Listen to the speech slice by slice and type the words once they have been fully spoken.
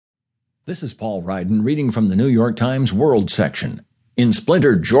This is Paul Ryden reading from the New York Times World section. In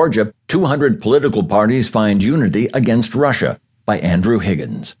Splintered, Georgia, 200 political parties find unity against Russia, by Andrew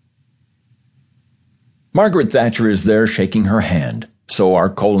Higgins. Margaret Thatcher is there shaking her hand. So are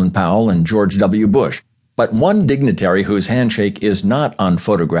Colin Powell and George W. Bush. But one dignitary whose handshake is not on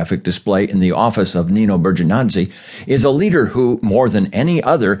photographic display in the office of Nino Berginazzi is a leader who, more than any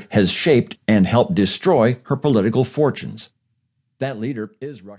other, has shaped and helped destroy her political fortunes. That leader is Russia.